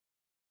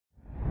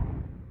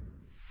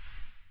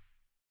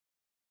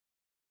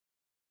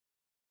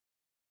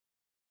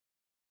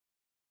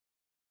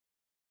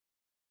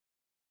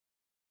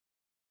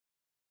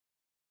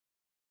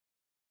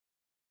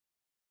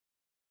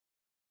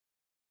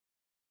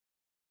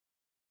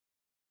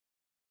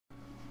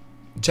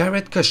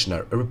Jared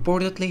Kushner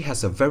reportedly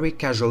has a very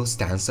casual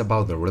stance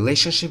about the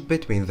relationship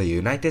between the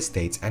United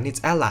States and its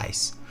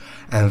allies,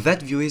 and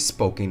that view is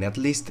spoken in at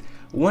least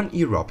one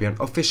European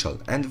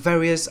official and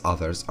various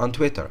others on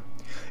Twitter.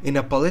 In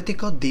a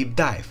political deep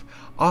dive,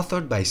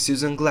 authored by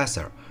Susan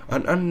Glasser,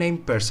 an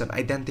unnamed person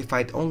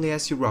identified only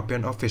as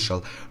European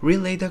official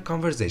relayed a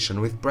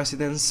conversation with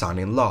President's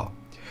son-in-law.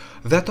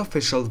 That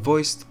official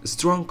voiced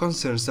strong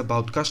concerns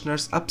about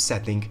Kushner's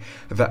upsetting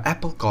the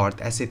apple cart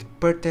as it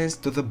pertains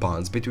to the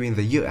bonds between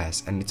the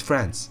US and its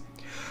friends.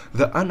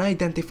 The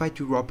unidentified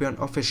European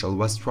official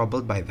was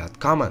troubled by that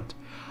comment.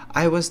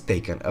 "I was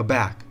taken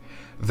aback,"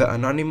 the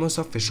anonymous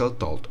official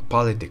told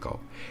Politico.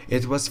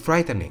 "It was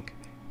frightening,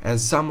 and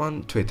some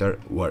on Twitter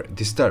were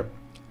disturbed."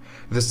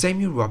 The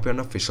same European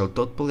official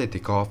told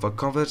Politico of a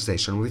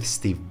conversation with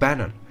Steve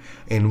Bannon,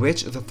 in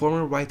which the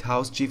former White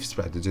House chief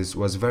strategist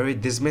was very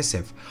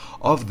dismissive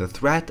of the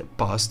threat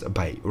posed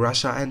by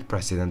Russia and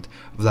President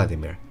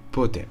Vladimir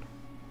Putin.